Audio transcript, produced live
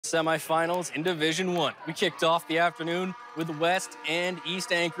semifinals in Division I. We kicked off the afternoon with West and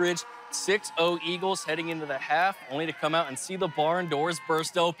East Anchorage. 6-0 Eagles heading into the half, only to come out and see the barn doors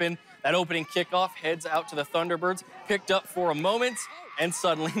burst open. That opening kickoff heads out to the Thunderbirds, picked up for a moment, and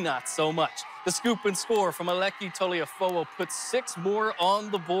suddenly not so much. The scoop and score from Aleki Toliafowo puts 6 more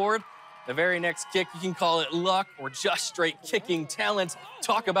on the board. The very next kick, you can call it luck or just straight kicking talent.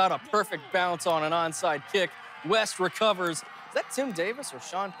 Talk about a perfect bounce on an onside kick. West recovers. Is that Tim Davis or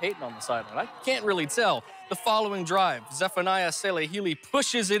Sean Payton on the sideline? I can't really tell. The following drive, Zephaniah Selehili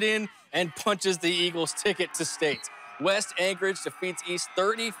pushes it in and punches the Eagles' ticket to state. West Anchorage defeats East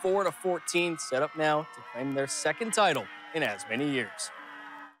 34-14, set up now to claim their second title in as many years.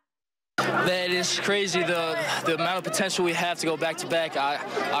 That is crazy, the amount of potential we have to go back-to-back.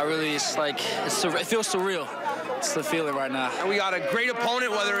 I really, it feels surreal. It's the feeling right now. And we got a great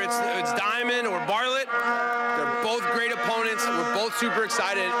opponent, whether it's Diamond or Bartlett. They're both great opponents. We're both super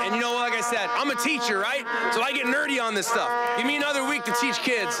excited. And you know, like I said, I'm a teacher, right? So I get nerdy on this stuff. Give me another week to teach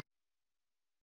kids.